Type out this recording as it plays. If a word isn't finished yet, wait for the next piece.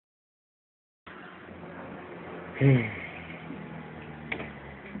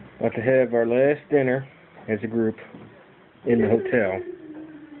About to have our last dinner as a group in the hotel.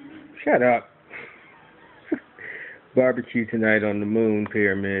 Shut up. Barbecue tonight on the Moon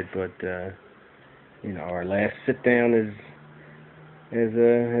Pyramid, but you know, our last sit down is as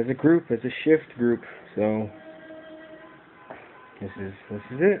a group, as a shift group. So this is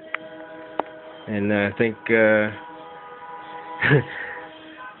it. And I think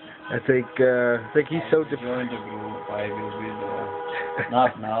I think he's so Join the group. I will be there.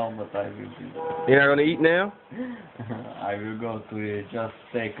 Not now, but I will be there. You're not gonna eat now? I will go to it. Just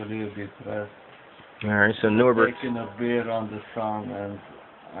take a little bit rest. Alright, so Norbert. Taking a beer on the sun and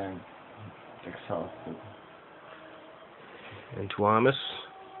I'm exhausted. And Tuamis,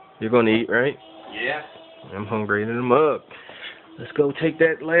 you're gonna eat, right? Yeah. I'm hungry in the mug. Let's go take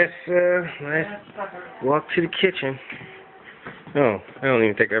that last walk to the kitchen. Oh, I don't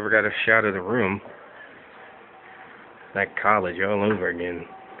even think I ever got a shot of the room. Like college all over again.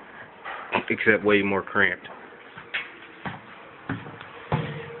 Except way more cramped.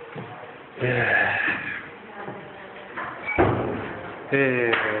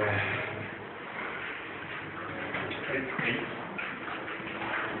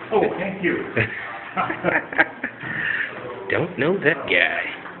 Oh, thank you. Don't know that guy.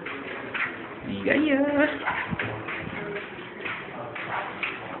 Yeah.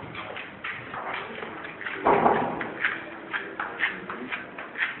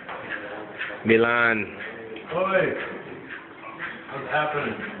 Milan. Oi. What's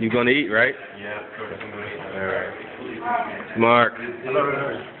happening? You gonna eat, right? Yeah, of course I'm going to eat. Alright. Mark. Hello.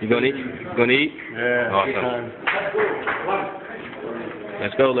 You gonna eat? You gonna eat? Yeah. Awesome.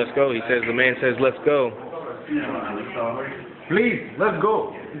 Let's go, let's go. He says, the man says, let's go. Please, let's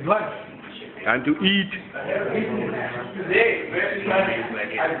go. It's lunch. Time to eat.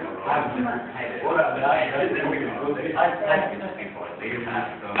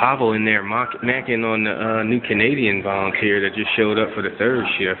 Pavel in there macking on the new Canadian volunteer that just showed up for the third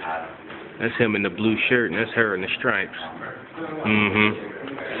shift. That's him in the blue shirt, and that's her in the stripes.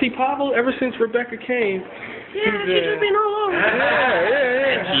 See, Pavel, ever since Rebecca came, yeah, she's just been all over.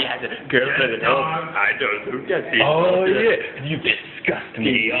 Yeah. She has a girlfriend at home. I don't know that. Oh, yeah. You disgust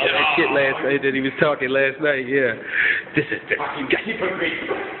me. All that shit last night that he was talking last night, yeah. This is disgusting.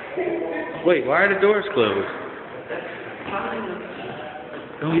 Wait, why are the doors closed?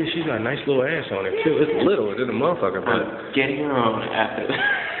 Oh, yeah, she's got a nice little ass on her, too. It's little, it's a motherfucker, but... Getting her own after.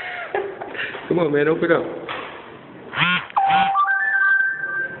 Come on, man, open up.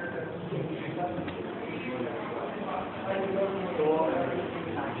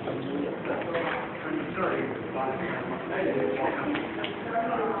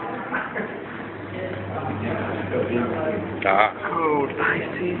 Cold,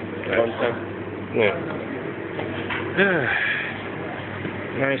 icy. Yeah.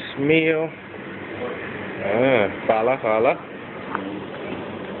 Nice meal. Fala.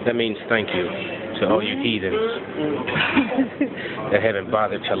 That means thank you to all you heathens that haven't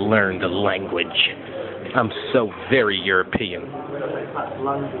bothered to learn the language. I'm so very European.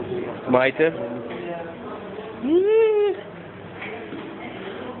 Maite?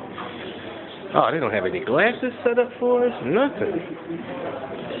 Oh, they don't have any glasses set up for us? Nothing.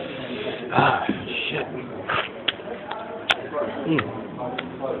 Ah, shit.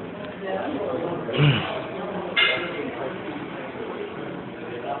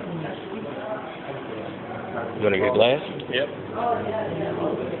 You want to get a glass? Yep.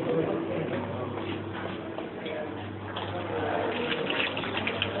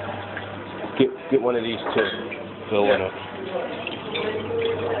 Get one of these too. Fill one up.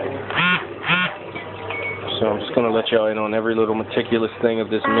 So I'm just going to let y'all in on every little meticulous thing of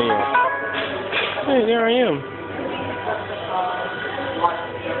this meal. Hey, there I am.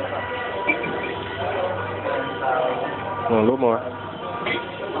 Oh, a little more.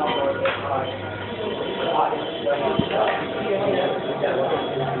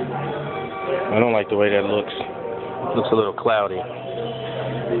 I don't like the way that looks. It looks a little cloudy.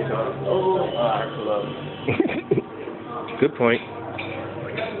 Good point.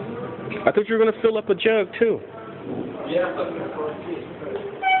 I thought you were going to fill up a jug, too. Yeah.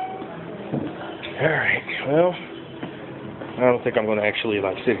 Alright, well, I don't think I'm going to actually,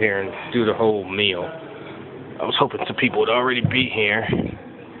 like, sit here and do the whole meal. I was hoping some people would already be here.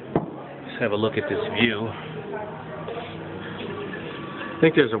 Let's have a look at this view. I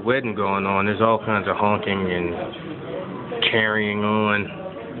think there's a wedding going on. There's all kinds of honking and carrying on.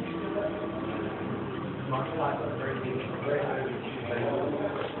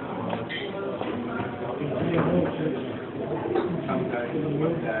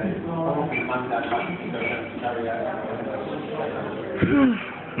 Oh,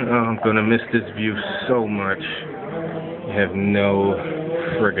 I'm gonna miss this view so much. You have no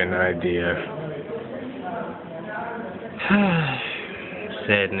friggin' idea.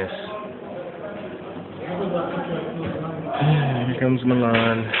 Sadness. Here comes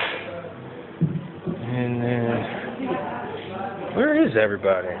Milan. And where is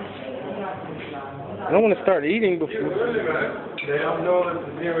everybody? I don't want to start eating before. They don't know that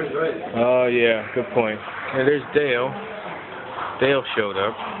the beer is right. Oh yeah, good point. And there's Dale. Dale showed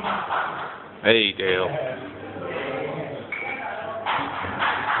up. Hey Dale.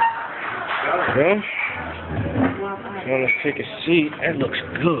 Well, if you want to take a seat, that looks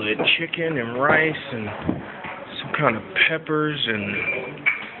good. Chicken and rice and some kind of peppers and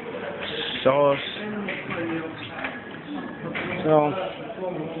sauce. So,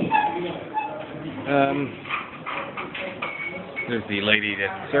 there's the lady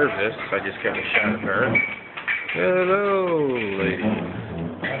that served this. I just got a shot of her. Hello, lady.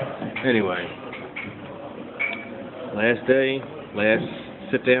 Anyway, last day, last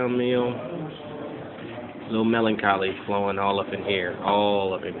sit-down meal. A little melancholy flowing all up in here.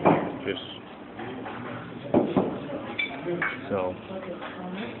 All up in here. Just so,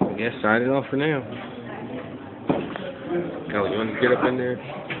 I guess signing off for now. Oh, you want to get up in there?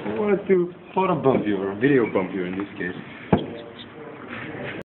 I wanted to photo bump you, or video bump you in this case.